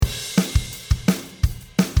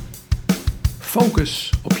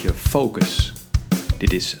Focus op je focus.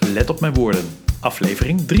 Dit is Let op mijn woorden,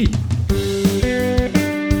 aflevering 3.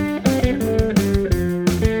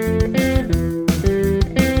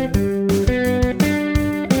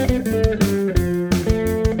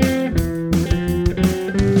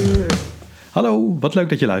 Hallo, wat leuk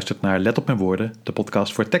dat je luistert naar Let op mijn woorden, de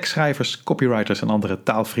podcast voor tekstschrijvers, copywriters en andere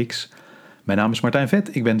taalfreaks. Mijn naam is Martijn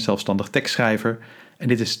Vet, ik ben zelfstandig tekstschrijver en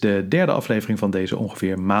dit is de derde aflevering van deze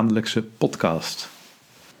ongeveer maandelijkse podcast.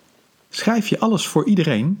 Schrijf je alles voor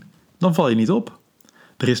iedereen, dan val je niet op.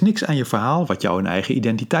 Er is niks aan je verhaal wat jou een eigen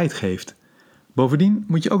identiteit geeft. Bovendien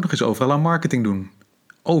moet je ook nog eens overal aan marketing doen.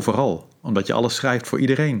 Overal, omdat je alles schrijft voor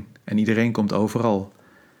iedereen en iedereen komt overal.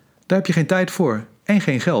 Daar heb je geen tijd voor en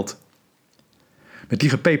geen geld. Met die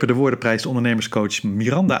gepeperde woorden prijst ondernemerscoach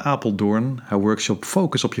Miranda Apeldoorn haar workshop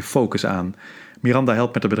Focus op je focus aan. Miranda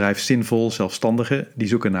helpt met het bedrijf Zinvol zelfstandigen die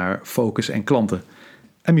zoeken naar focus en klanten.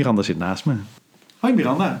 En Miranda zit naast me. Hoi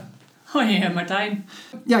Miranda. Hoi Martijn.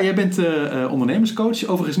 Ja, jij bent ondernemerscoach,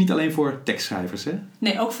 overigens niet alleen voor tekstschrijvers, hè?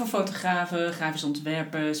 Nee, ook voor fotografen, grafisch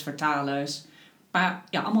ontwerpers, vertalers. Maar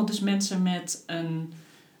ja, allemaal dus mensen met een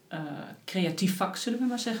creatief vak, zullen we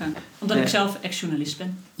maar zeggen. Omdat ik zelf ex-journalist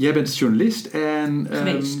ben. Jij bent journalist en...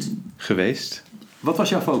 Geweest. Wat was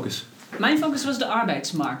jouw focus? Mijn focus was de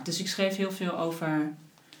arbeidsmarkt. Dus ik schreef heel veel over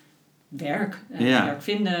werk. Werk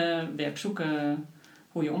vinden, werk zoeken,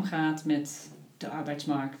 hoe je omgaat met de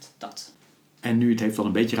arbeidsmarkt, dat. En nu, het heeft wel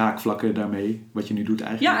een beetje raakvlakken daarmee, wat je nu doet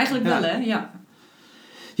eigenlijk. Ja, eigenlijk wel hè, ja.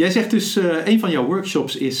 Jij zegt dus, een van jouw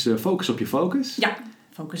workshops is focus op je focus. Ja,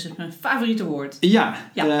 focus is mijn favoriete woord. Ja.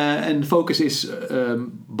 En focus is,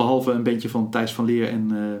 behalve een beetje van Thijs van Leer en,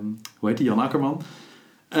 hoe heet die, Jan Akkerman.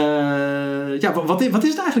 Wat is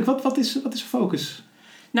het eigenlijk? Wat is een focus?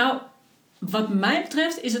 Nou, wat mij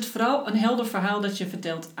betreft is het vooral een helder verhaal dat je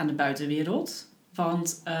vertelt aan de buitenwereld.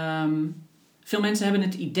 Want veel mensen hebben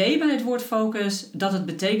het idee bij het woord focus dat het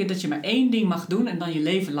betekent dat je maar één ding mag doen en dan je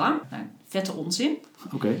leven lang. Nou, vette onzin.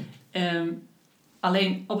 Oké.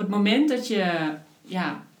 Alleen op het moment dat je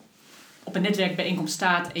op een netwerkbijeenkomst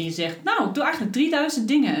staat en je zegt, nou, ik doe eigenlijk 3000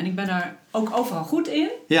 dingen en ik ben daar ook overal goed in.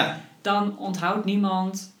 Ja. Dan onthoudt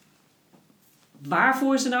niemand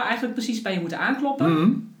waarvoor ze nou eigenlijk precies bij je moeten aankloppen.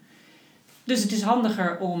 Mm-hmm. Dus het is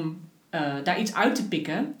handiger om daar iets uit te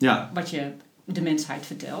pikken wat je de mensheid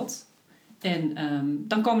vertelt. En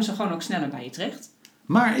dan komen ze gewoon ook sneller bij je terecht.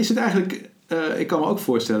 Maar is het eigenlijk... ik kan me ook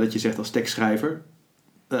voorstellen dat je zegt als tekstschrijver...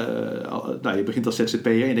 je begint als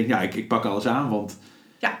ZZP'er en je denkt... ik pak alles aan, want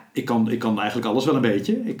ik kan eigenlijk alles wel een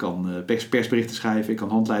beetje. Ik kan persberichten schrijven, ik kan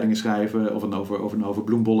handleidingen schrijven... of het over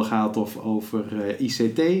bloembollen gaat of over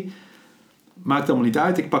ICT. Maakt allemaal niet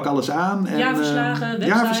uit, ik pak alles aan. En, jaarverslagen, websites.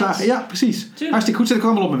 Jaarverslagen, ja precies. Tuurlijk. Hartstikke goed, zet ik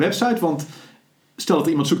allemaal op mijn website, want... Stel dat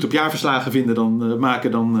iemand zoekt op jaarverslagen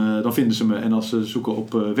dan vinden ze me. En als ze zoeken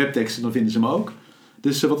op webteksten, dan vinden ze me ook.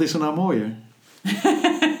 Dus wat is er nou mooier?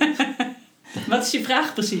 Wat is je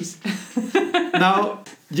vraag precies? Nou,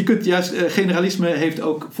 je kunt juist... generalisme heeft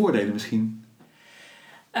ook voordelen misschien.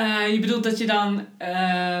 Je bedoelt dat je dan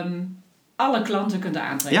alle klanten kunt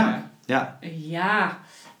aantrekken? Ja.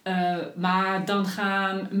 Maar dan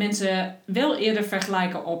gaan mensen wel eerder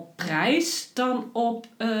vergelijken op prijs dan op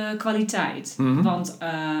kwaliteit. Mm-hmm. Want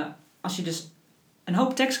als je dus een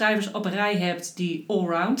hoop tekstschrijvers op een rij hebt die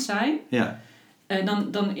allround zijn...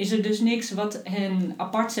 dan is er dus niks wat hen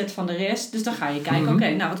apart zet van de rest. Dus dan ga je kijken,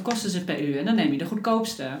 oké, wat kosten ze per uur? En dan neem je de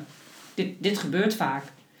goedkoopste. Dit gebeurt vaak.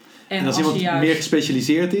 En als iemand meer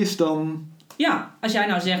gespecialiseerd is, dan... Ja, als jij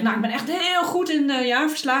nou zegt, ik ben echt heel goed in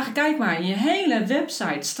jaarverslagen. Kijk maar, je hele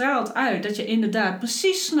website straalt uit dat je inderdaad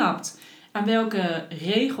precies snapt aan welke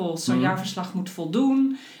regels zo'n jaarverslag moet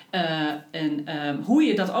voldoen. En hoe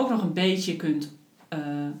je dat ook nog een beetje kunt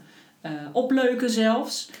opleuken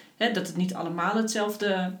zelfs. Hè, dat het niet allemaal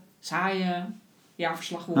hetzelfde saaie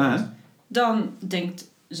jaarverslag wordt. Dan denkt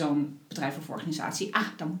zo'n bedrijf of organisatie,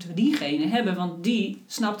 dan moeten we diegene hebben, want die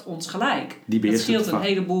snapt ons gelijk. Dat scheelt een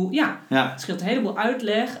heleboel, het scheelt een heleboel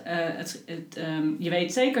uitleg. Je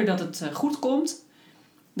weet zeker dat het goed komt.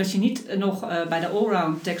 Dat je niet nog bij de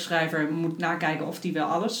allround tekstschrijver moet nakijken of die wel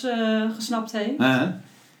alles gesnapt heeft.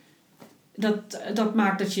 Dat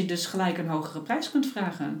maakt dat je dus gelijk een hogere prijs kunt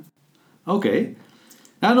vragen. Oké.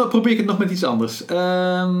 Nou, dan probeer ik het nog met iets anders.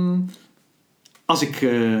 Als ik...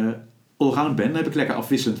 allround ben, dan heb ik lekker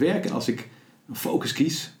afwisselend werk. En als ik een focus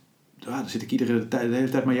kies, dan zit ik de hele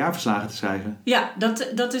tijd maar jaarverslagen te schrijven. Ja,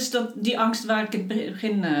 dat is die angst waar ik het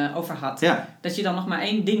begin over had. Ja. Dat je dan nog maar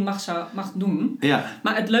één ding mag doen. Ja.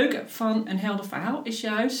 Maar het leuke van een helder verhaal is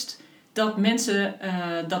juist dat mensen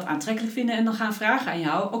dat aantrekkelijk vinden en dan gaan vragen aan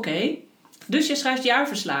jou, oké, Dus je schrijft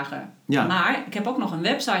jaarverslagen. Ja. Maar ik heb ook nog een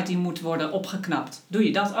website die moet worden opgeknapt. Doe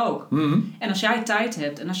je dat ook? Mm-hmm. En als jij tijd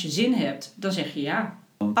hebt en als je zin hebt, dan zeg je ja.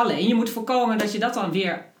 Alleen je moet voorkomen dat je dat dan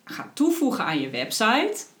weer gaat toevoegen aan je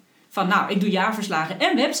website. Van nou, ik doe jaarverslagen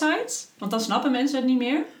en websites. Want dan snappen mensen het niet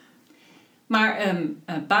meer. Maar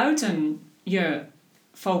buiten je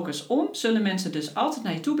focus om, zullen mensen dus altijd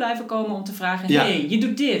naar je toe blijven komen om te vragen... Ja. Hey, je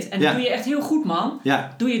doet dit en dat doe je echt heel goed, man.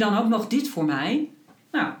 Ja. Doe je dan ook nog dit voor mij?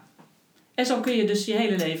 Nou, en zo kun je dus je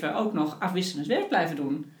hele leven ook nog afwisselend werk blijven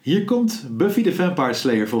doen. Hier komt Buffy the Vampire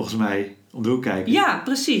Slayer volgens mij om de hoek kijken. Ja,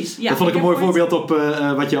 precies. Ja, dat vond ik een mooi voorbeeld op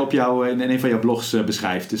wat je op in een van jouw blogs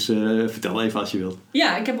beschrijft. Dus vertel even als je wilt.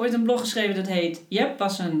 Ja, ik heb ooit een blog geschreven dat heet... Je hebt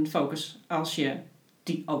pas een focus als je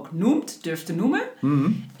die ook noemt, durft te noemen.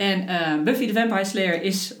 Mm-hmm. En Buffy the Vampire Slayer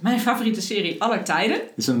is mijn favoriete serie aller tijden.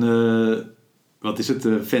 Het is een... wat is het?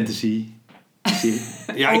 Fantasy...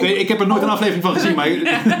 Ja, ik heb er nooit een aflevering van gezien, maar...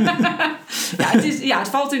 het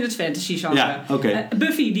valt in het fantasy genre. Ja, okay.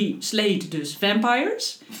 Buffy die sleet dus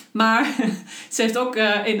vampires. Maar ze heeft ook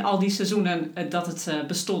in al die seizoenen dat het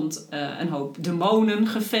bestond een hoop demonen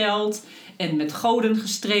geveld. En met goden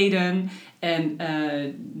gestreden. En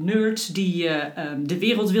nerds die de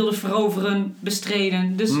wereld wilden veroveren,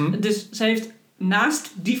 bestreden. Dus ze heeft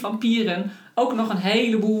naast die vampieren ook nog een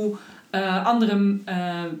heleboel... andere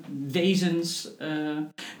wezens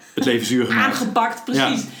het leven zuur gemaakt. Aangepakt,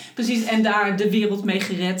 precies. Ja. Precies. En daar de wereld mee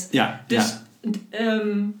gered. Ja, dus,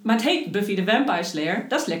 maar het heet Buffy the Vampire Slayer.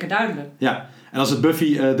 Dat is lekker duidelijk. Ja. En als het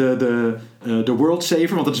Buffy de World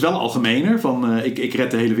Saver, want het is wel algemener van ik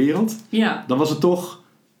red de hele wereld. Ja. Dan was het toch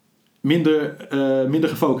minder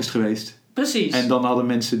gefocust geweest. Precies. En dan hadden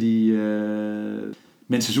mensen die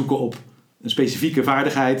mensen zoeken op een specifieke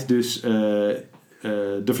vaardigheid. Dus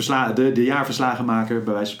de jaarverslagenmaker,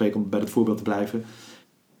 bij wijze van spreken om bij dat voorbeeld te blijven,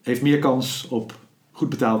 heeft meer kans op goed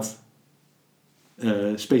betaald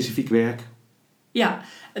specifiek werk. Ja,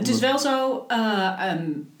 het is wel zo...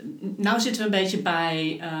 nou zitten we een beetje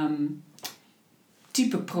bij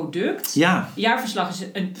type product. Ja. Jaarverslag is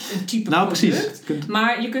een type product. Precies.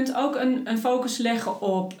 Maar je kunt ook een focus leggen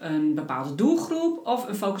op een bepaalde doelgroep... of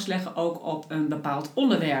een focus leggen ook op een bepaald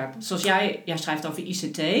onderwerp. Zoals jij schrijft over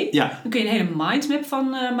ICT. Ja. Dan kun je een hele mindmap van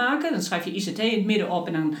maken. Dan schrijf je ICT in het midden op...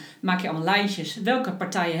 en dan maak je allemaal lijntjes. Welke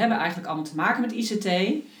partijen hebben eigenlijk allemaal te maken met ICT?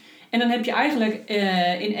 En dan heb je eigenlijk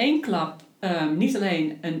in één klap... niet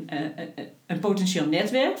alleen een potentieel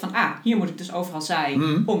netwerk van hier moet ik dus overal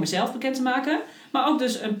zijn om mezelf bekend te maken, maar ook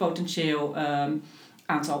dus een potentieel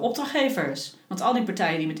aantal opdrachtgevers. Want al die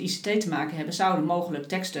partijen die met ICT te maken hebben, zouden mogelijk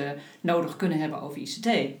teksten nodig kunnen hebben over ICT.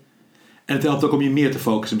 En het helpt ook om je meer te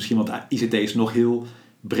focussen misschien, want ICT is nog heel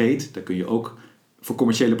breed. Daar kun je ook voor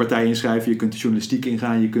commerciële partijen inschrijven. Je kunt de journalistiek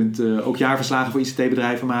ingaan. Je kunt ook jaarverslagen voor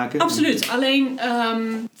ICT-bedrijven maken. Absoluut. Alleen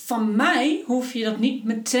van mij hoef je dat niet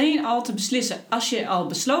meteen al te beslissen. Als je al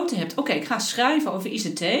besloten hebt, oké, ik ga schrijven over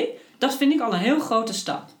ICT. Dat vind ik al een heel grote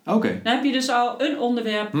stap. Okay. Dan heb je dus al een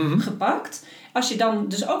onderwerp gepakt. Als je dan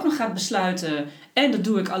dus ook nog gaat besluiten, en dat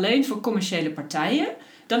doe ik alleen voor commerciële partijen,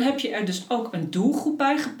 dan heb je er dus ook een doelgroep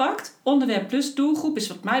bij gepakt. Onderwerp plus doelgroep is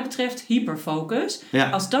wat mij betreft hyperfocus. Ja.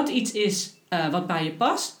 Als dat iets is wat bij je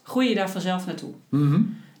past, groei je daar vanzelf naartoe.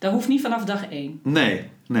 Mm-hmm. Dat hoeft niet vanaf dag 1. Nee.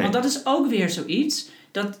 Want dat is ook weer zoiets.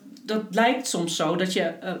 Dat lijkt soms zo dat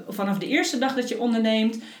je vanaf de eerste dag dat je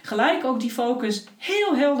onderneemt, gelijk ook die focus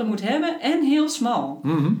heel helder moet hebben en heel smal.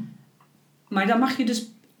 Mm-hmm. Maar dan mag je dus,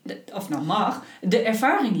 de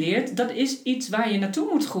ervaring leert, dat is iets waar je naartoe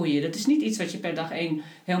moet groeien. Dat is niet iets wat je per dag 1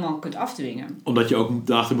 helemaal kunt afdwingen. Omdat je ook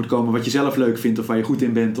erachter moet komen wat je zelf leuk vindt of waar je goed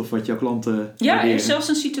in bent of wat jouw klanten Ja, er is zelfs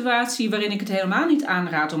een situatie waarin ik het helemaal niet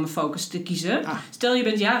aanraad om een focus te kiezen. Stel je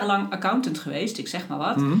bent jarenlang accountant geweest, ik zeg maar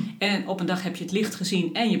wat. Mm-hmm. En op een dag heb je het licht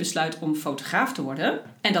gezien en je besluit om fotograaf te worden.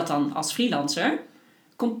 En dat dan als freelancer.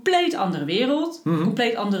 Compleet andere wereld,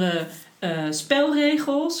 compleet andere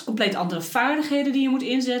spelregels, compleet andere vaardigheden die je moet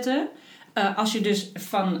inzetten. Als je dus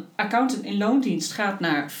van accountant in loondienst gaat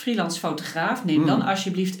naar freelance fotograaf, neem dan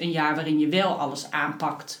alsjeblieft een jaar waarin je wel alles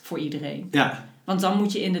aanpakt voor iedereen. Ja. Want dan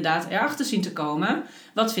moet je inderdaad erachter zien te komen.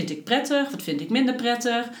 Wat vind ik prettig, wat vind ik minder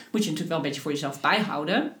prettig? Moet je natuurlijk wel een beetje voor jezelf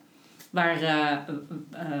bijhouden. Waar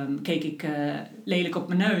keek ik lelijk op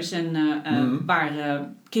mijn neus en waar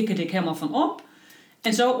kikkerde ik helemaal van op.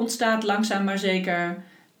 En zo ontstaat langzaam maar zeker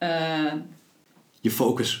je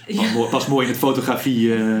focus past mooi in het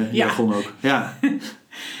fotografie-jargon ook.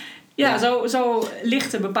 Ja. Zo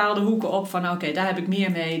lichten bepaalde hoeken op van oké, daar heb ik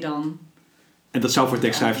meer mee dan. En dat zou voor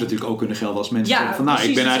tekstschrijvers natuurlijk ook kunnen gelden als mensen zeggen van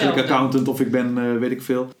ik ben eigenlijk accountant of ik ben weet ik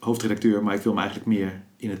veel hoofdredacteur, maar ik wil me eigenlijk meer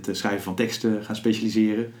in het schrijven van teksten gaan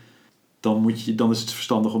specialiseren. Dan is het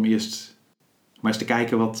verstandig om eerst maar eens te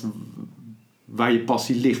kijken waar je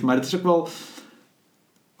passie ligt. Maar dat is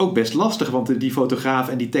ook best lastig, want die fotograaf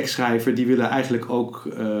en die tekstschrijver die willen eigenlijk ook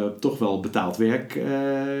toch wel betaald werk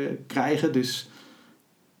krijgen. Dus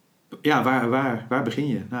ja, waar begin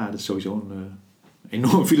je? Nou, dat is sowieso een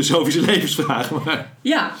enorm filosofische levensvraag. Maar...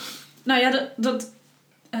 Ja, nou ja,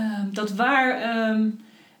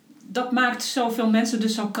 dat maakt zoveel mensen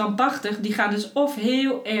dus zo krampachtig. Die gaan dus of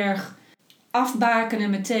heel erg afbakenen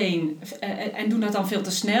meteen en doen dat dan veel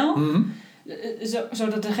te snel. Mm-hmm.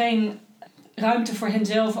 Zodat er geen ruimte voor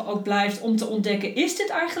henzelf ook blijft om te ontdekken... is dit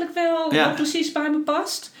eigenlijk wel wat precies bij me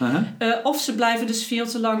past? Uh-huh. Of ze blijven dus veel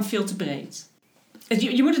te lang, veel te breed.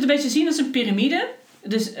 Je moet het een beetje zien als een piramide.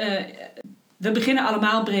 Dus we beginnen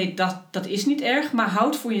allemaal breed, dat is niet erg. Maar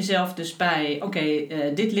houd voor jezelf dus bij...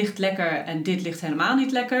 dit ligt lekker en dit ligt helemaal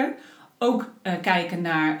niet lekker. Ook kijken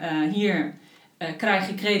naar hier... krijg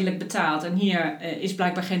ik redelijk betaald en hier is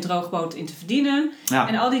blijkbaar geen droogboot in te verdienen. Ja.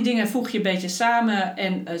 En al die dingen voeg je een beetje samen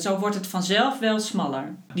en zo wordt het vanzelf wel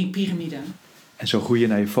smaller, die piramide. En zo groei je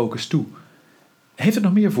naar je focus toe. Heeft het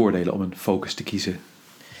nog meer voordelen om een focus te kiezen?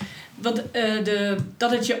 Want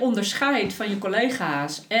dat het je onderscheidt van je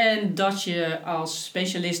collega's en dat je als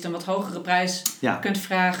specialist een wat hogere prijs kunt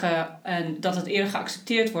vragen en dat het eerder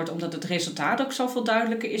geaccepteerd wordt omdat het resultaat ook zoveel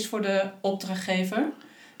duidelijker is voor de opdrachtgever.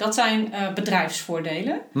 Dat zijn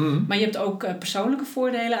bedrijfsvoordelen. Mm-hmm. Maar je hebt ook persoonlijke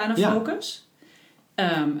voordelen aan een focus.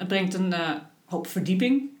 Het brengt een hoop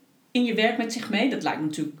verdieping in je werk met zich mee. Dat lijkt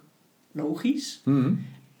natuurlijk logisch. Mm-hmm.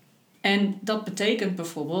 En dat betekent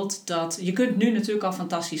bijvoorbeeld dat... Je kunt nu natuurlijk al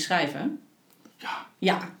fantastisch schrijven.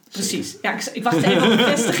 Ja, precies. Ja, ik wacht even op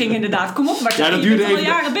bevestiging inderdaad. Kom op, Martijn. Ja, dat duurde al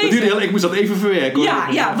jaren bezig. Ik moest dat even verwerken.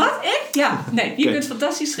 Hoor. Ja, wat? Echt? Ja, nee. Je kunt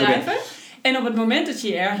fantastisch schrijven. Okay. En op het moment dat je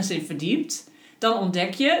je ergens in verdiept... dan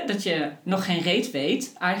ontdek je dat je nog geen reet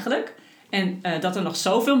weet eigenlijk. En dat er nog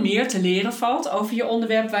zoveel meer te leren valt over je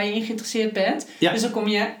onderwerp waar je in geïnteresseerd bent. Ja. Dus dan kom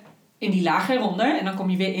je in die laag eronder en dan kom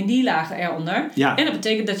je weer in die laag eronder. Ja. En dat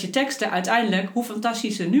betekent dat je teksten uiteindelijk, hoe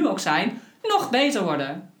fantastisch ze nu ook zijn, nog beter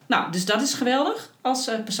worden. Nou, dus dat is geweldig als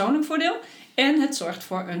persoonlijk voordeel. En het zorgt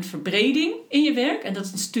voor een verbreding in je werk. En dat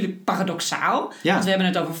is natuurlijk paradoxaal. Ja. Want we hebben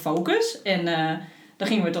het over focus. En dan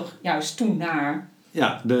gingen we toch juist toen naar...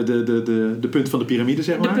 Ja, de punt van de piramide,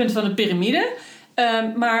 zeg maar. De punt van de piramide.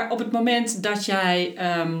 Maar op het moment dat jij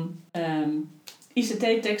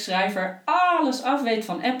ICT-tekstschrijver alles afweet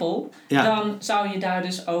van Apple... dan zou je daar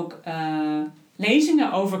dus ook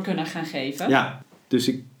lezingen over kunnen gaan geven. Ja,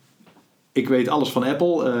 dus ik weet alles van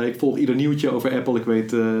Apple. Ik volg ieder nieuwtje over Apple. Ik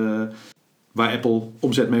weet waar Apple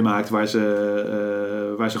omzet mee maakt, waar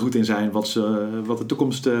ze goed in zijn, wat de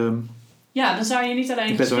toekomst... Ja, dan zou je niet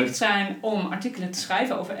alleen geschikt zijn om artikelen te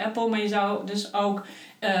schrijven over Apple, maar je zou dus ook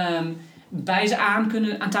bij ze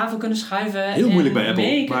aan tafel kunnen schuiven. Heel moeilijk bij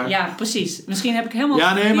Apple. Maar... Ja, precies. Misschien heb ik helemaal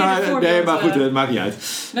maar goed, het maakt niet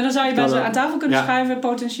uit. Maar dan zou je bij ze aan tafel kunnen schuiven,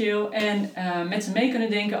 potentieel, en met ze mee kunnen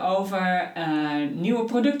denken over nieuwe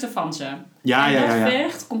producten van ze. En dat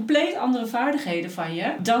vergt compleet andere vaardigheden van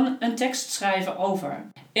je dan een tekst schrijven over.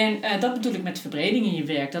 En dat bedoel ik met verbreding in je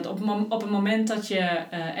werk. Dat op het moment dat je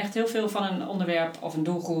echt heel veel van een onderwerp of een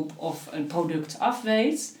doelgroep of een product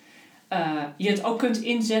afweet, je het ook kunt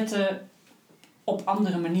inzetten op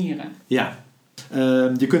andere manieren. Ja,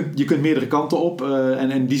 je kunt meerdere kanten op.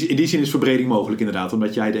 En in die zin is verbreding mogelijk inderdaad.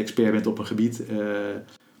 Omdat jij de expert bent op een gebied.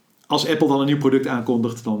 Als Apple dan een nieuw product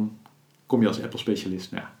aankondigt, dan kom je als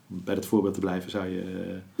Apple-specialist. Nou, bij dat voorbeeld te blijven zou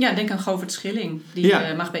je... Ja, denk aan Govert Schilling. Die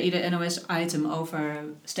mag bij ieder NOS-item over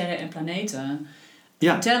sterren en planeten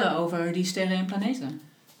vertellen over die sterren en planeten.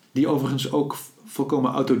 Die overigens ook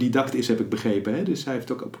volkomen autodidact is, heb ik begrepen. Hè? Dus hij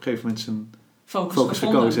heeft ook op een gegeven moment zijn focus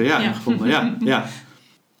gekozen. Gevonden. Ja.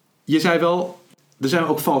 Je zei wel, er zijn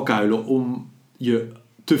ook valkuilen om je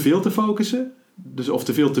te veel te focussen. Dus of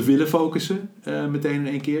te veel te willen focussen meteen in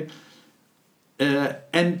één keer.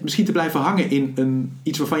 En misschien te blijven hangen in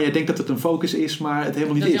iets waarvan jij denkt dat het een focus is, maar het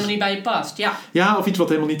helemaal niet is. Dat het helemaal niet bij je past, ja. Ja, of iets wat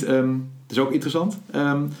helemaal niet... dat is ook interessant.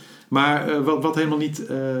 Maar wat helemaal niet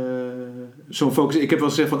zo'n focus is. Ik heb wel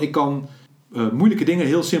gezegd van, ik kan moeilijke dingen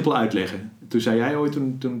heel simpel uitleggen. Toen zei jij ooit,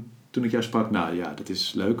 toen ik jou sprak, nou ja, dat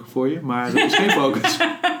is leuk voor je, maar dat is geen focus.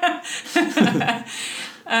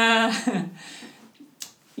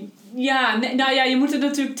 Je moet het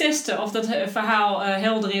natuurlijk testen of dat verhaal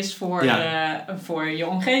helder is voor je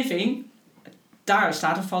omgeving. Daar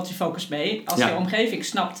staat of valt je focus mee. Als je omgeving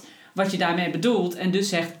snapt wat je daarmee bedoelt en dus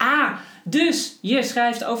zegt, dus je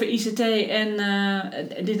schrijft over ICT en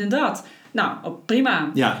dit en dat. Nou,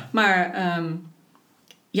 prima. Ja. Maar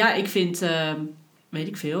ik vind weet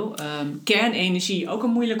ik veel. Kernenergie, ook een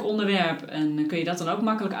moeilijk onderwerp. En kun je dat dan ook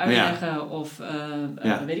makkelijk uitleggen? Ja. Of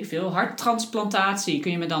weet ik veel. Harttransplantatie.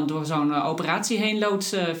 Kun je me dan door zo'n operatie heen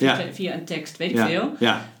loodsen via een tekst? Weet ik veel.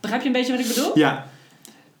 Ja. Begrijp je een beetje wat ik bedoel? Ja.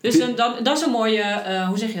 Dus dat is een mooie,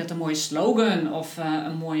 hoe zeg je dat? Een mooie slogan of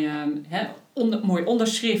een mooie, mooi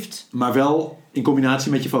onderschrift. Maar wel in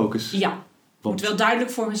combinatie met je focus. Ja. Moet wel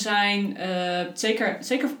duidelijk voor me zijn.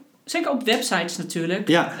 Zeker op websites natuurlijk.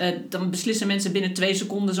 Ja. Dan beslissen mensen binnen 2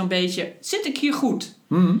 seconden zo'n beetje... Zit ik hier goed?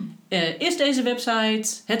 Mm-hmm. Is deze website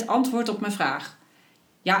het antwoord op mijn vraag?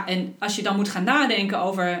 Ja, en als je dan moet gaan nadenken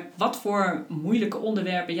over... wat voor moeilijke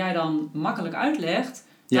onderwerpen jij dan makkelijk uitlegt...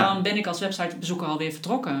 dan ben ik als websitebezoeker alweer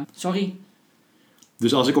vertrokken. Sorry.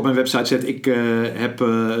 Dus als ik op mijn website zet... ik heb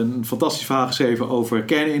een fantastisch verhaal geschreven over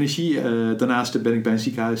kernenergie. Daarnaast ben ik bij een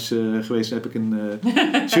ziekenhuis geweest... en heb ik een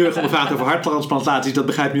chirurg ondervraagd over harttransplantaties. Dat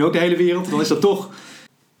begrijpt nu ook de hele wereld. Dan is dat toch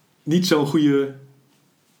niet zo'n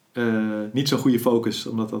goede focus.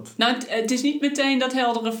 Omdat dat... Nou, het is niet meteen dat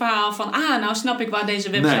heldere verhaal van... nou snap ik waar deze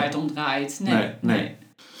website om draait. Nee.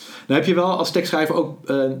 Dan heb je wel als tekstschrijver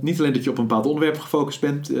ook niet alleen dat je op een bepaald onderwerp gefocust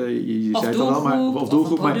bent. Je of zei doelgroep, het al wel, maar of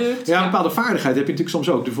doelgroep. Of een product, maar een bepaalde vaardigheid heb je natuurlijk soms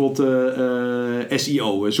ook. Bijvoorbeeld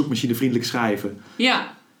SEO, zoekmachinevriendelijk schrijven.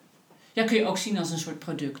 Ja, kun je ook zien als een soort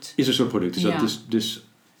product. Is een soort product. Dus dat dus...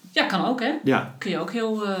 Ja, kan ook hè. Ja. Kun je ook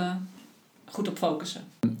heel goed op focussen.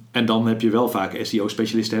 En dan heb je wel vaak,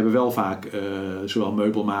 SEO-specialisten hebben wel vaak zowel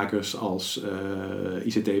meubelmakers als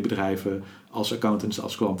ICT-bedrijven, als accountants,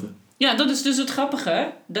 als klanten. Ja, dat is dus het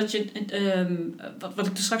grappige. Dat je, wat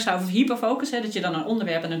ik dus straks zei over hyperfocus, dat je dan een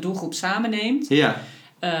onderwerp en een doelgroep samenneemt. Ja.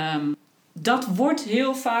 Dat wordt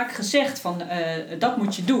heel vaak gezegd van, dat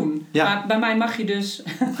moet je doen. Ja. Maar bij mij mag je dus...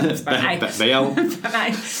 bij jou? Bij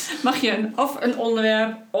mij mag je of een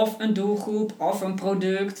onderwerp, of een doelgroep, of een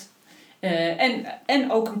product...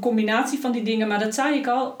 En ook een combinatie van die dingen. Maar dat zei ik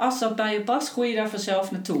al, als dat bij je past, groei je daar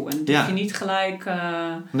vanzelf naartoe. En dat hoef je niet gelijk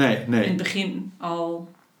in het begin al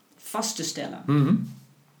vast te stellen. Mm-hmm.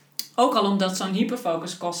 Ook al omdat zo'n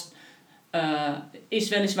hyperfocus kost, is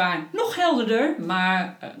weliswaar nog helderder.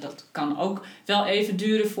 Maar dat kan ook wel even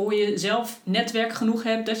duren voor je zelf netwerk genoeg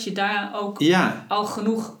hebt. Dat je daar ook al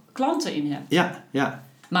genoeg klanten in hebt. Ja.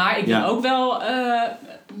 Maar ik wil ook wel...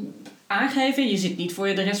 aangeven. Je zit niet voor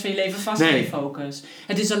de rest van je leven vast in je focus.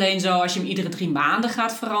 Het is alleen zo, als je hem iedere 3 maanden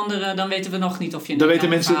gaat veranderen, dan weten we nog niet of je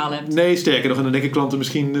een verhaal hebt. Nee, sterker nog. En dan denken klanten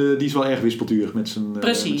misschien, die is wel erg wispelturig met zijn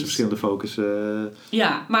verschillende focus.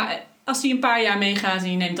 Ja, maar als die een paar jaar meegaat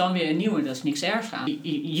en je neemt dan weer een nieuwe, dat is niks ergs aan.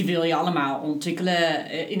 Je wil je allemaal ontwikkelen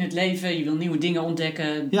in het leven. Je wil nieuwe dingen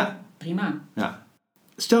ontdekken. Ja. Prima. Ja.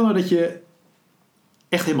 Stel nou dat je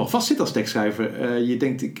echt helemaal vast zit als tekstschrijver. Je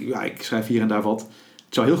denkt, ik schrijf hier en daar wat.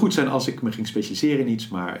 Het zou heel goed zijn als ik me ging specialiseren in iets,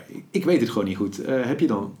 maar ik weet het gewoon niet goed. Heb je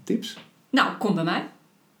dan tips? Nou, kom bij mij.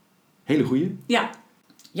 Hele goeie? Ja,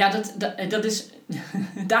 dat is...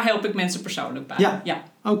 daar help ik mensen persoonlijk bij. Ja.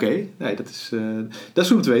 Oké. Nee, dat is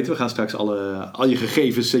goed om te weten. We gaan straks al je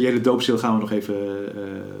gegevens, je hele doopstil gaan we nog even...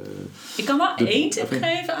 ik kan wel 1 tip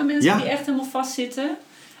geven aan mensen die echt helemaal vastzitten.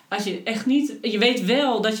 Als je echt niet... Je weet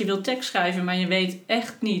wel dat je wilt tekst schrijven, maar je weet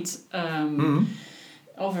echt niet...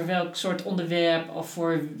 over welk soort onderwerp of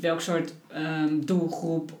voor welk soort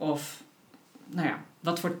doelgroep of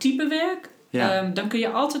wat voor type werk. Ja. Dan kun je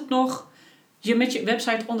altijd nog je met je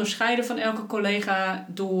website onderscheiden van elke collega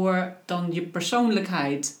door dan je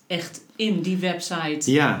persoonlijkheid echt in die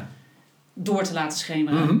website door te laten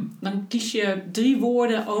schemeren. Mm-hmm. Dan kies je 3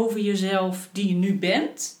 woorden over jezelf die je nu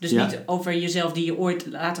bent. Dus niet over jezelf die je ooit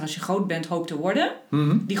later als je groot bent hoopt te worden.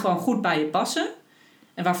 Mm-hmm. Die gewoon goed bij je passen.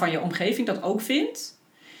 En waarvan je omgeving dat ook vindt.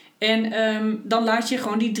 En dan laat je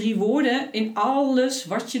gewoon die 3 woorden in alles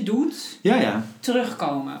wat je doet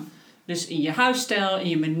terugkomen. Dus in je huisstijl, in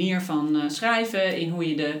je manier van schrijven, in hoe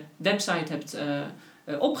je de website hebt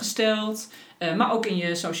opgesteld. Maar ook in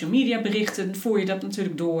je social media berichten voer je dat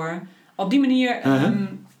natuurlijk door. Op die manier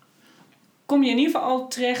kom je in ieder geval al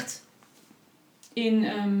terecht in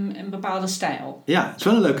een bepaalde stijl. Ja, het is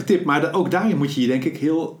wel een leuke tip. Maar ook daarin moet je denk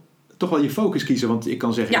ik toch wel je focus kiezen. Want ik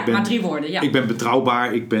kan zeggen, maar 3 woorden, ik ben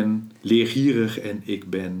betrouwbaar, ik ben leergierig en ik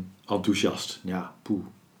ben enthousiast. Ja, poeh.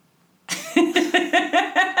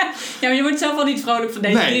 Ja, maar je wordt zelf wel niet vrolijk van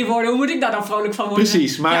deze 3 woorden. Hoe moet ik daar dan vrolijk van worden?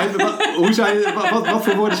 Precies, maar wat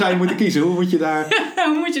voor woorden zou je moeten kiezen? Hoe moet je daar...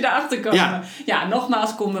 Hoe moet je daarachter komen? Ja,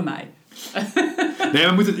 nogmaals, kom bij mij. Nee,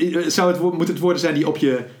 maar moet het woorden zijn die op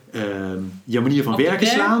je manier van werken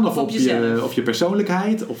slaan? Of op je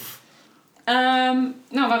persoonlijkheid? Of...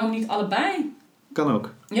 waarom niet allebei? Kan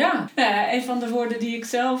ook. Ja, een van de woorden die ik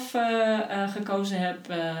zelf gekozen heb...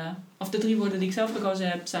 of de 3 woorden die ik zelf gekozen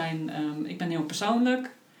heb zijn... ik ben heel persoonlijk.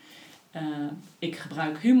 ik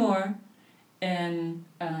gebruik humor. En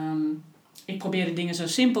ik probeer de dingen zo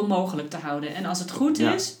simpel mogelijk te houden. En als het goed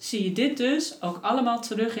is, zie je dit dus ook allemaal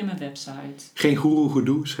terug in mijn website. Geen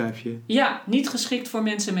goeroe-gedoe, schrijf je? Ja, niet geschikt voor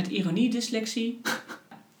mensen met ironie-dyslexie.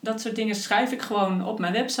 Dat soort dingen schrijf ik gewoon op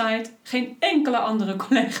mijn website. Geen enkele andere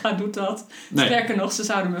collega doet dat. Nee. Sterker nog, ze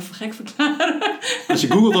zouden me voor gek verklaren. Als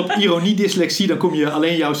je googelt op ironie-dyslexie, dan kom je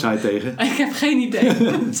alleen jouw site tegen. Ik heb geen idee.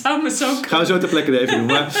 Het zou me zo kunnen. Gaan we zo ter plekke even doen.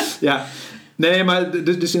 Maar ja... Nee, maar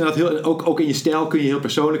dus inderdaad ook in je stijl kun je heel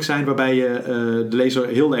persoonlijk zijn, waarbij de lezer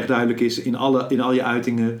heel erg duidelijk is in al je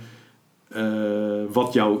uitingen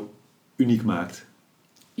wat jou uniek maakt.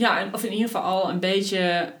 Ja, of in ieder geval al een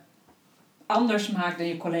beetje anders maakt dan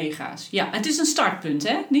je collega's. Ja, het is een startpunt,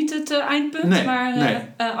 hè? Niet het eindpunt. Nee, maar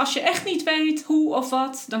als je echt niet weet hoe of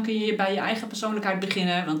wat, dan kun je bij je eigen persoonlijkheid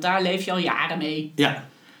beginnen, want daar leef je al jaren mee. Ja,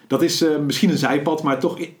 dat is misschien een zijpad, maar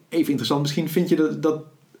toch even interessant. Misschien vind je dat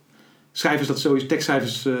schrijvers, dat sowieso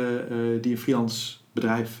tekstschrijvers die een freelance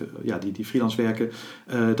bedrijf, die freelance werken,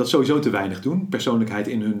 dat sowieso te weinig doen. Persoonlijkheid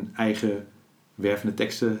in hun eigen wervende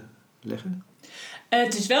teksten leggen.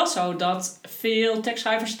 Het is wel zo dat veel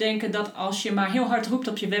tekstschrijvers denken dat als je maar heel hard roept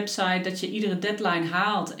op je website, dat je iedere deadline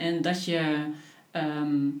haalt en dat je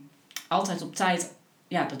altijd op tijd,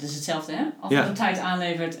 ja, dat is hetzelfde, hè? Altijd op tijd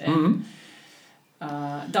aanlevert en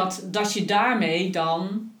dat je daarmee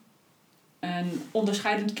dan een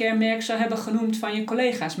onderscheidend kenmerk zou hebben genoemd van je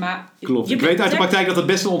collega's. Maar klopt. Ik weet uit de praktijk dat het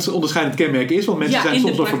best een onderscheidend kenmerk is. Want mensen zijn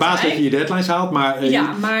soms nog verbaasd dat je deadlines haalt. Maar, als je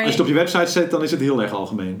het op je website zet, dan is het heel erg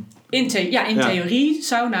algemeen. In theorie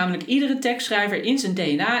zou namelijk iedere tekstschrijver in zijn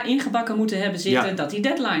DNA ingebakken moeten hebben zitten dat hij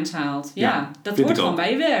deadlines haalt. Ja, dat hoort gewoon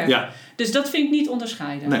bij je werk. Ja. Dus dat vind ik niet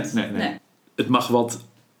onderscheidend. Nee. Het mag wat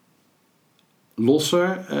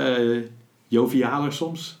losser, jovialer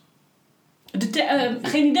soms.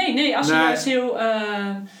 Geen idee. Nee,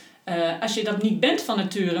 als je dat niet bent van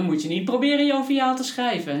nature, moet je niet proberen joviaal te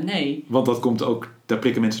schrijven. Nee. Want dat komt ook, daar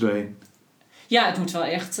prikken mensen doorheen. Ja, het moet wel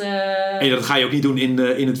echt... En dat ga je ook niet doen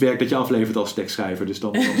in het werk dat je aflevert als tekstschrijver. Dus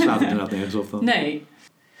dan slaat het inderdaad nergens op. Dan. Nee.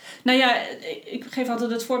 Nou ja, ik geef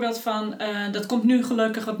altijd het voorbeeld van... dat komt nu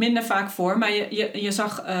gelukkig wat minder vaak voor. Maar je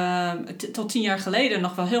zag tot 10 jaar geleden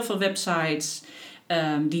nog wel heel veel websites...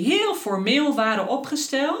 die heel formeel waren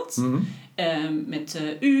opgesteld... Mm-hmm. Met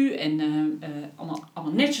u en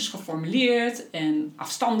allemaal netjes geformuleerd en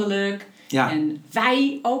afstandelijk. Ja. En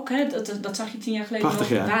wij ook, hè, dat zag je 10 jaar geleden nog.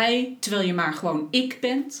 Ja. Wij, terwijl je maar gewoon ik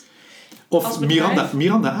bent. Of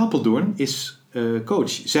Miranda Apeldoorn is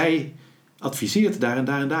coach. Zij adviseert daar en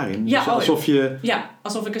daar en daarin. Ja, dus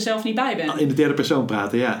alsof ik er zelf niet bij ben. In de derde persoon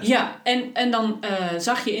praten, ja. Ja, en dan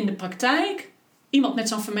zag je in de praktijk... iemand met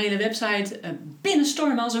zo'n formele website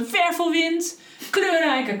binnenstormen als een wervelwind.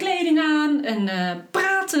 Kleurrijke kleding aan. En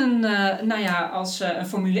praten als een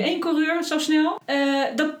Formule 1-coureur zo snel.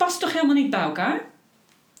 Dat past toch helemaal niet bij elkaar?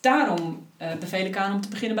 Daarom beveel ik aan om te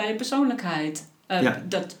beginnen bij je persoonlijkheid.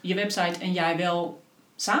 Dat je website en jij wel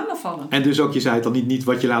samenvallen. En dus ook je site dan niet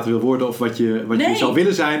wat je later wil worden of wat je zou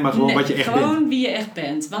willen zijn, maar gewoon wat je echt bent. Gewoon wie je echt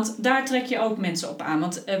bent. Want daar trek je ook mensen op aan.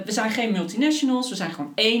 Want we zijn geen multinationals, we zijn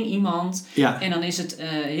gewoon één iemand. Ja. En dan is het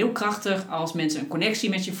heel krachtig als mensen een connectie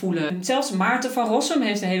met je voelen. Zelfs Maarten van Rossum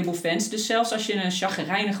heeft een heleboel fans. Dus zelfs als je een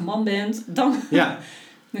chagrijnige man bent, dan... Ja.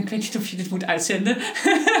 Ik weet niet of je dit moet uitzenden.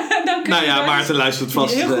 Dan kun Maarten luistert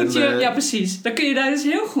vast. Heel goed, ja, precies. Dan kun je daar dus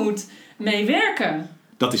heel goed mee werken.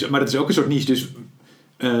 Maar dat is ook een soort niche. Dus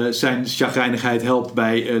zijn chagrijnigheid helpt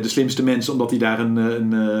bij de slimste mensen, omdat hij daar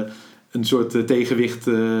een soort tegenwicht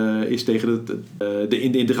is tegen de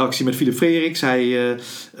interactie met Philip Freriks.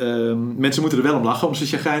 Mensen moeten er wel om lachen om zijn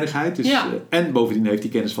chagrijnigheid. Dus, en bovendien heeft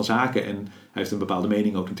hij kennis van zaken en hij heeft een bepaalde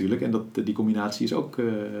mening ook natuurlijk. En die combinatie is ook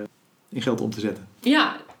in geld om te zetten.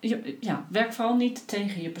 Ja, werk vooral niet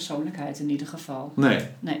tegen je persoonlijkheid in ieder geval.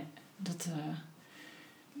 Nee,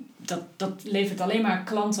 dat levert alleen maar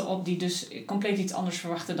klanten op die dus compleet iets anders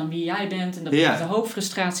verwachten dan wie jij bent. En dat levert een hoop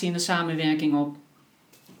frustratie in de samenwerking op.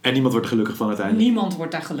 En niemand wordt er gelukkig van uiteindelijk. Niemand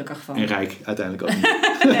wordt daar gelukkig van. En rijk uiteindelijk ook niet.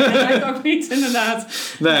 Nee, rijk ook niet, inderdaad.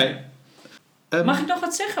 Nee. Mag ik nog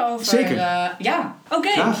wat zeggen over... Zeker. Ja,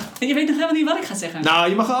 oké. Je weet nog helemaal niet wat ik ga zeggen. Nou,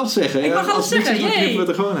 je mag alles zeggen. Ik mag alles zeggen, dan knippen we het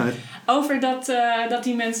er gewoon uit. Over dat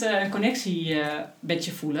die mensen een connectie met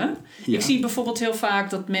je voelen. Ja. Ik zie bijvoorbeeld heel vaak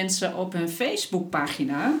dat mensen op hun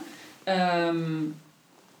Facebookpagina...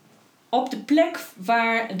 op de plek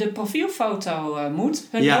waar de profielfoto moet,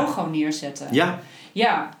 hun logo neerzetten.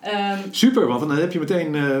 Ja. Super, want dan heb je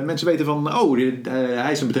meteen... mensen weten van...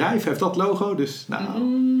 hij is een bedrijf, hij heeft dat logo. Dus,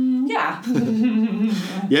 Ja.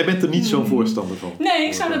 Jij bent er niet zo'n voorstander van? Nee,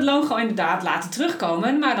 ik zou dat logo inderdaad laten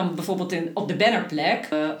terugkomen. Maar dan bijvoorbeeld op de bannerplek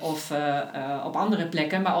of op andere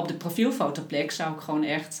plekken. Maar op de profielfotoplek zou ik gewoon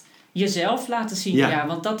echt jezelf laten zien. Ja,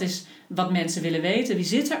 want dat is wat mensen willen weten. Wie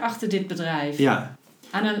zit er achter dit bedrijf? Ja.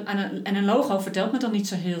 En een logo vertelt me dan niet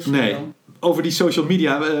zo heel veel. Nee. Over die social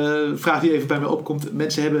media, vraag die even bij mij opkomt.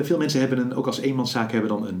 Veel mensen hebben ook als eenmanszaak hebben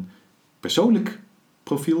dan een persoonlijk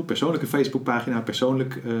profiel, persoonlijke Facebookpagina,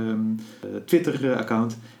 persoonlijk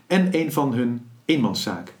Twitter-account en een van hun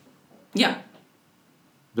eenmanszaak. Ja.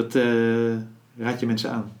 Dat raad je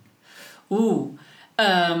mensen aan?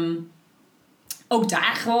 Ook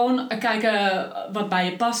daar gewoon kijken wat bij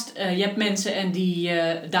je past. Je hebt mensen en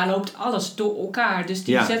daar loopt alles door elkaar. Dus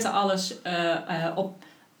die zetten alles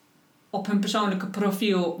op hun persoonlijke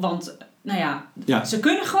profiel. Want ze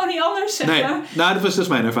kunnen gewoon niet anders. Zeg maar. Nou, dat is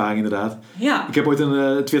mijn ervaring inderdaad. Ja. Ik heb ooit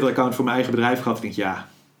een Twitter-account voor mijn eigen bedrijf gehad. Ik denk,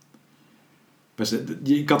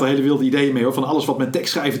 ik had er hele wilde ideeën mee hoor. Van alles wat met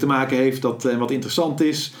tekstschrijven te maken heeft. En wat interessant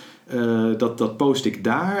is. Dat post ik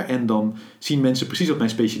daar. En dan zien mensen precies wat mijn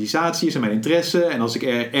specialisatie is en mijn interesse. En als ik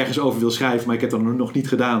ergens over wil schrijven, maar ik heb dat nog niet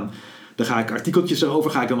gedaan, dan ga ik artikeltjes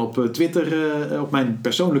erover. Ga ik dan op Twitter, op mijn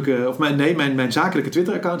persoonlijke, of mijn zakelijke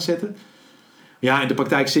Twitter-account zetten. Ja, in de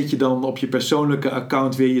praktijk zit je dan op je persoonlijke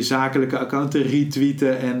account weer je zakelijke account te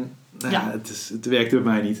retweeten. En het werkt bij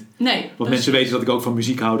mij niet. Nee. Want mensen weten dat ik ook van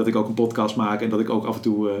muziek hou, dat ik ook een podcast maak. En dat ik ook af en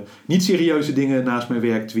toe niet serieuze dingen naast mijn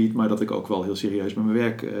werk tweet. Maar dat ik ook wel heel serieus met mijn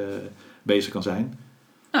werk bezig kan zijn.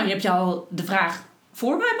 Nou, je hebt jou al de vraag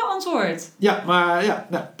voor mij beantwoord. Ja, maar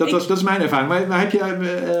dat is mijn ervaring. Maar heb je...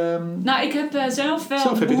 ik heb zelf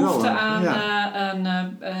wel de behoefte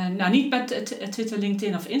aan... niet met Twitter,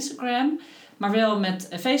 LinkedIn of Instagram. Maar wel met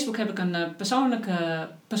Facebook heb ik een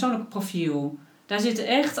persoonlijk profiel. Daar zitten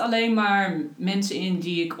echt alleen maar mensen in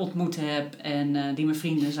die ik ontmoet heb en die mijn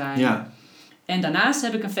vrienden zijn. Ja. En daarnaast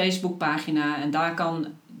heb ik een Facebookpagina en daar kan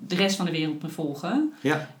de rest van de wereld me volgen.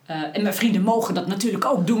 Ja. En mijn vrienden mogen dat natuurlijk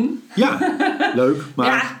ook doen. Ja, leuk. Maar...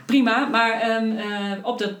 Ja, prima. Maar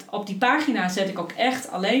op die pagina zet ik ook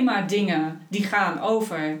echt alleen maar dingen die gaan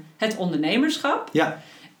over het ondernemerschap. Ja.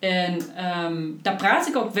 En daar praat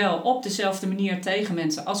ik ook wel op dezelfde manier tegen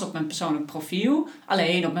mensen als op mijn persoonlijk profiel.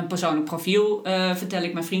 Alleen op mijn persoonlijk profiel vertel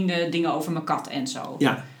ik mijn vrienden dingen over mijn kat en zo.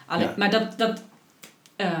 Ja. Maar dat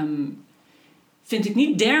vind ik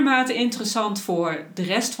niet dermate interessant voor de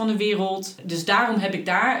rest van de wereld. Dus daarom heb ik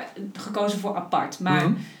daar gekozen voor apart.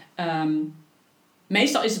 Maar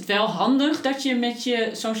meestal is het wel handig dat je met je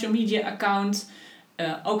social media account...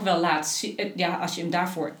 ook wel laat zien,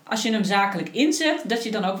 als je hem zakelijk inzet, dat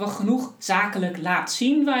je dan ook wel genoeg zakelijk laat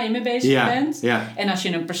zien waar je mee bezig bent. Ja. En als je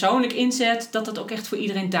hem persoonlijk inzet, dat het ook echt voor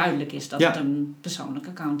iedereen duidelijk is dat het een persoonlijk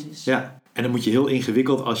account is. Ja, en dan moet je heel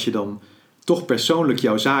ingewikkeld als je dan toch persoonlijk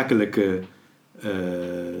jouw zakelijke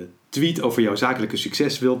tweet over jouw zakelijke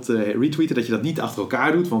succes wilt retweeten, dat je dat niet achter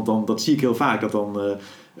elkaar doet, want dat zie ik heel vaak, dat dan...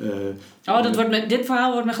 dit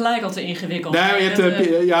verhaal wordt me gelijk al te ingewikkeld.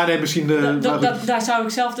 Nee, misschien... daar zou ik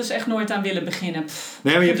zelf dus echt nooit aan willen beginnen.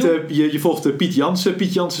 Nee, maar je volgt Piet Jansen.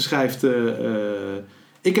 Piet Jansen schrijft...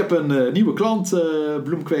 ik heb een nieuwe klant,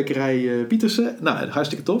 bloemkwekerij Pietersen. Nou,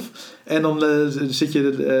 hartstikke tof. En dan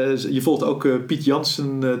je volgt ook Piet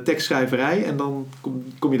Jansen tekstschrijverij. En dan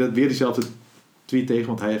kom je weer diezelfde tweet tegen,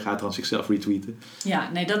 want hij gaat dan zichzelf retweeten. Ja,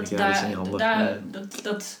 nee, dat is niet handig.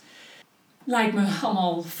 Dat lijkt me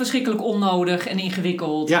allemaal verschrikkelijk onnodig en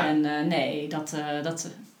ingewikkeld. Ja. En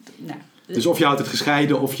Dus of je houdt het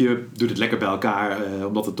gescheiden of je doet het lekker bij elkaar,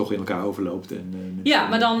 omdat het toch in elkaar overloopt.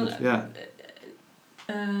 Maar dan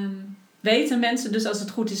weten mensen dus als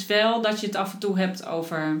het goed is wel dat je het af en toe hebt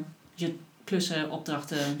over je klussen,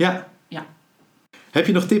 opdrachten. Ja. Heb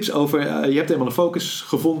je nog tips over, je hebt helemaal een focus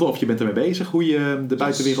gevonden of je bent ermee bezig, hoe je de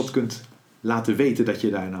buitenwereld kunt laten weten dat je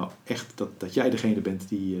daar nou echt, dat jij degene bent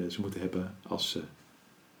die ze moeten hebben als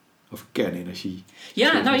over kernenergie.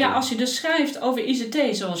 Ja, als je dus schrijft over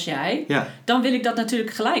ICT zoals jij, dan wil ik dat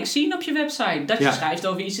natuurlijk gelijk zien op je website, dat je schrijft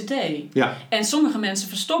over ICT. Ja. En sommige mensen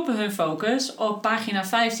verstoppen hun focus op pagina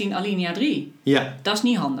 15 alinea 3. Ja. Dat is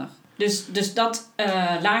niet handig. Dus dat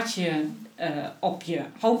laat je op je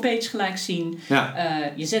homepage gelijk zien. Ja.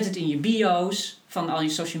 Je zet het in je bio's van al je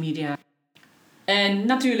social media. En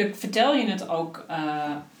natuurlijk vertel je het ook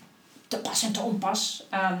te pas en te onpas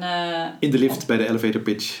aan... in de lift bij de elevator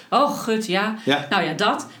pitch. Oh, goed, ja. Nou ja,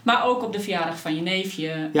 dat. Maar ook op de verjaardag van je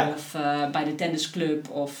neefje. Ja. Of bij de tennisclub.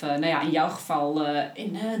 Of in jouw geval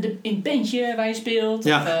in het bandje waar je speelt.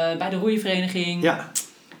 Ja. Of bij de roeivereniging. Ja.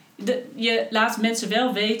 Je laat mensen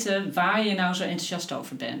wel weten waar je nou zo enthousiast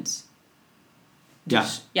over bent.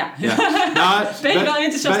 Dus ja. Nou, ben je wel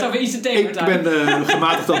enthousiast over ICT? Ik ben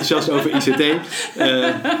gematigd enthousiast over ICT.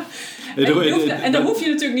 En dan hoef je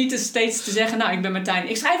natuurlijk niet steeds te zeggen... Nou, ik ben Martijn,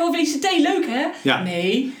 ik schrijf over ICT, leuk hè? Ja.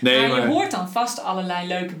 Nee, maar je hoort dan vast allerlei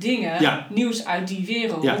leuke dingen. Nieuws uit die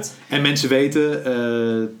wereld. Ja. En mensen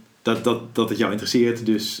weten... Dat het jou interesseert.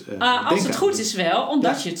 Dus, als het goed is wel,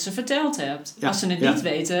 omdat je het ze verteld hebt. Ja. Als ze het niet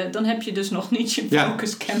weten, dan heb je dus nog niet je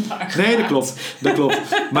focus kenbaar gemaakt. Nee, dat klopt.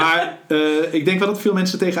 Maar ik denk wel dat veel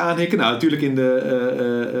mensen tegenaan hikken. Nou, natuurlijk in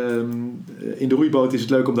de roeiboot is het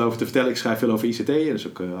leuk om daarover te vertellen. Ik schrijf veel over ICT, dat is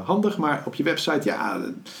ook handig. Maar op je website,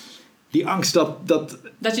 die angst dat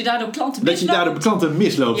je daardoor klanten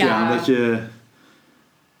misloopt. Dat je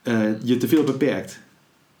je te veel beperkt.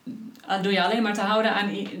 Door je alleen maar te houden aan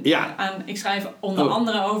ik schrijf onder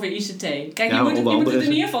andere over ICT. Kijk, je moet het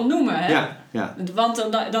in ieder geval noemen. Hè? Ja. Want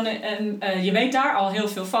je weet daar al heel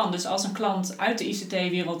veel van. Dus als een klant uit de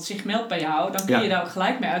ICT-wereld zich meldt bij jou... dan kun je daar ook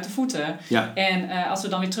gelijk mee uit de voeten. Ja. En als we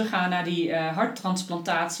dan weer teruggaan naar die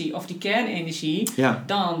harttransplantatie of die kernenergie...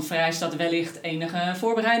 dan vereist dat wellicht enige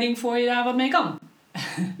voorbereiding voor je daar wat mee kan.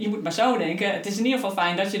 Je moet maar zo denken. Het is in ieder geval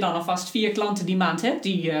fijn dat je dan alvast 4 klanten die maand hebt...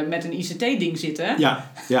 die met een ICT-ding zitten.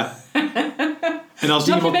 Ja. En als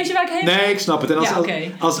snap je een beetje waar ik heen ga? Nee, ik snap het. En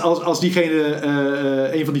als diegene,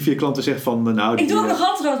 een van die 4 klanten zegt van... ik doe ook nog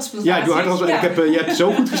harttransplantaties. Ja, ik doe harttransplantaties. Je hebt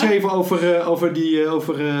zo goed geschreven over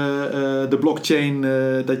de blockchain...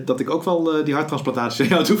 dat ik ook wel die harttransplantaties aan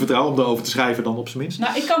jou toevertrouw... om daarover te schrijven dan op zijn minst.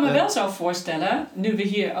 Nou, ik kan me wel zo voorstellen... nu we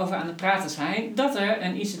hierover aan het praten zijn... dat er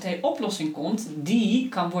een ICT-oplossing komt... die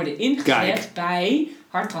kan worden ingezet bij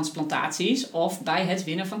harttransplantaties... of bij het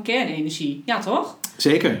winnen van kernenergie. Ja, toch?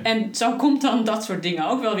 Zeker. En zo komt dan dat soort dingen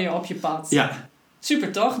ook wel weer op je pad. Ja.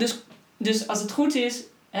 Super toch? Dus als het goed is,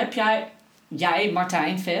 heb jij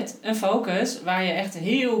Martijn Vet, een focus waar je echt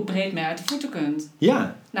heel breed mee uit de voeten kunt.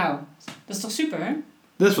 Ja. Nou, dat is toch super?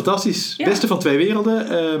 Dat is fantastisch. Ja. Beste van 2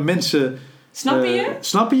 werelden. Mensen...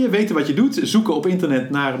 Snappen je, weten wat je doet, zoeken op internet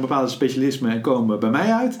naar een bepaalde specialisme en komen bij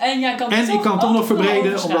mij uit. En ik kan toch nog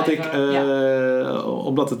verbreden,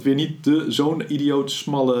 omdat het weer niet zo'n idioot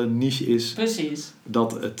smalle niche is. Precies.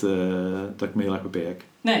 Dat ik me heel erg beperk.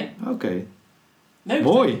 Nee. Oké. Leuk.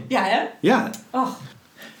 Mooi. Toch? Ja, hè? Ja. Och.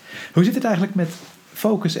 Hoe zit het eigenlijk met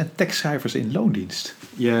focus en tekstschrijvers in loondienst?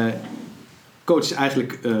 Je coacht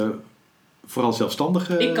eigenlijk... vooral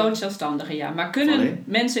zelfstandigen? Ik coach zelfstandigen, ja. Maar kunnen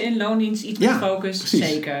mensen in loondienst iets met focus? Precies.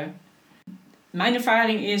 Zeker. Mijn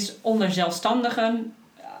ervaring is onder zelfstandigen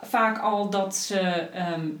vaak al dat ze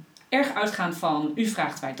erg uitgaan van... u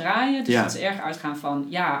vraagt, wij draaien. Dus dat ze erg uitgaan van...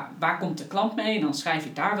 waar komt de klant mee? En dan schrijf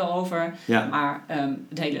ik daar wel over. Ja. Maar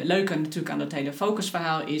het hele leuke natuurlijk aan dat hele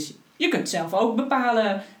focusverhaal is... je kunt zelf ook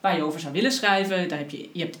bepalen waar je over zou willen schrijven. Daar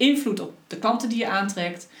je hebt invloed op de klanten die je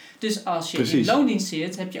aantrekt. Dus als je in loondienst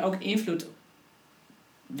zit, heb je ook invloed...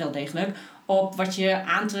 wel degelijk, op wat je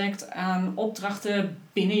aantrekt aan opdrachten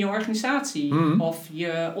binnen je organisatie. Of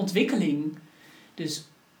je ontwikkeling. Dus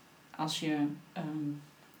als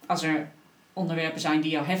er onderwerpen zijn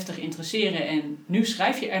die jou heftig interesseren en nu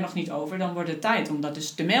schrijf je er nog niet over, dan wordt het tijd om dat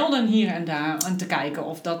dus te melden hier en daar en te kijken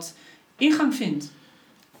of dat ingang vindt.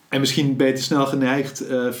 En misschien ben je te snel geneigd,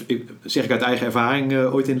 zeg ik uit eigen ervaring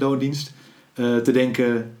ooit in loondienst, te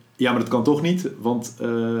denken... ja, maar dat kan toch niet, want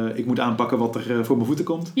ik moet aanpakken wat er voor mijn voeten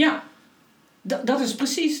komt. Ja, dat is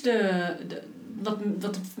precies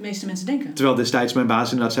wat de meeste mensen denken. Terwijl destijds mijn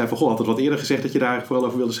baas inderdaad zei van... had het wat eerder gezegd dat je daar vooral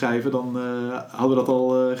over wilde schrijven... dan hadden we dat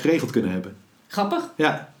al geregeld kunnen hebben. Grappig.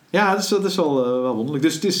 Ja, dat is wel wonderlijk.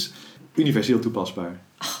 Dus het is universeel toepasbaar.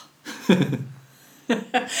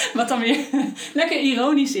 Wat dan weer lekker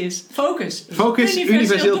ironisch is. Focus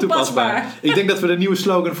universeel toepasbaar. Ik denk dat we de nieuwe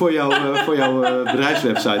slogan voor jouw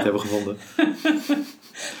bedrijfswebsite hebben gevonden.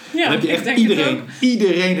 Ja, dan heb je echt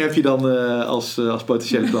iedereen heb je dan als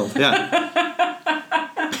potentiële klant. Ja.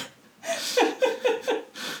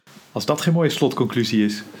 Als dat geen mooie slotconclusie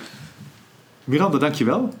is. Miranda,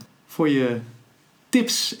 dankjewel voor je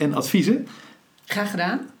tips en adviezen. Graag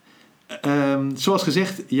gedaan. Zoals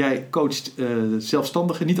gezegd, jij coacht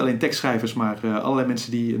zelfstandigen, niet alleen tekstschrijvers, maar allerlei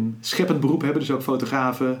mensen die een scheppend beroep hebben, dus ook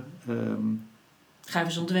fotografen.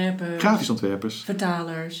 Grafisch ontwerpers.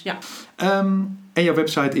 Vertalers, ja. En jouw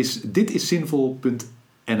website is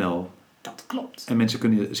ditiszin.nl. Dat klopt. En mensen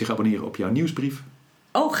kunnen zich abonneren op jouw nieuwsbrief.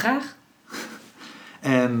 Oh, graag.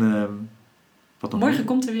 En wat nog morgen meer?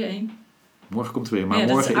 komt er weer één. Morgen komt er weer, maar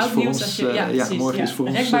morgen is voor ons... morgen is voor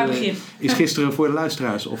ons... is gisteren voor de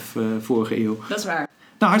luisteraars of vorige eeuw. Dat is waar.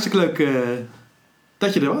 Nou, hartstikke leuk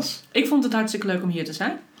dat je er was. Ik vond het hartstikke leuk om hier te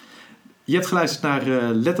zijn. Je hebt geluisterd naar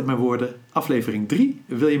Let op mijn woorden, aflevering 3.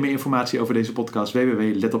 Wil je meer informatie over deze podcast?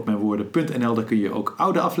 www.letopmijnwoorden.nl. Daar kun je ook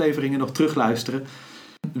oude afleveringen nog terugluisteren.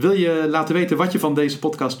 Wil je laten weten wat je van deze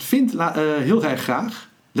podcast vindt? Heel erg graag.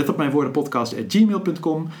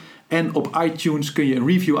 letopmijnwoordenpodcast@gmail.com. En op iTunes kun je een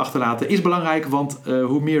review achterlaten. Is belangrijk, want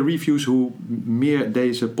hoe meer reviews, hoe meer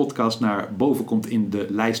deze podcast naar boven komt in de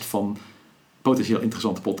lijst van potentieel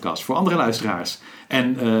interessante podcasts voor andere luisteraars.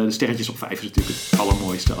 En de sterretjes op 5 is natuurlijk het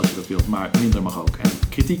allermooiste als je dat wilt, maar minder mag ook. En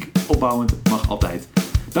kritiek opbouwend mag altijd.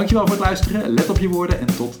 Dankjewel voor het luisteren, let op je woorden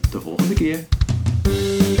en tot de volgende keer.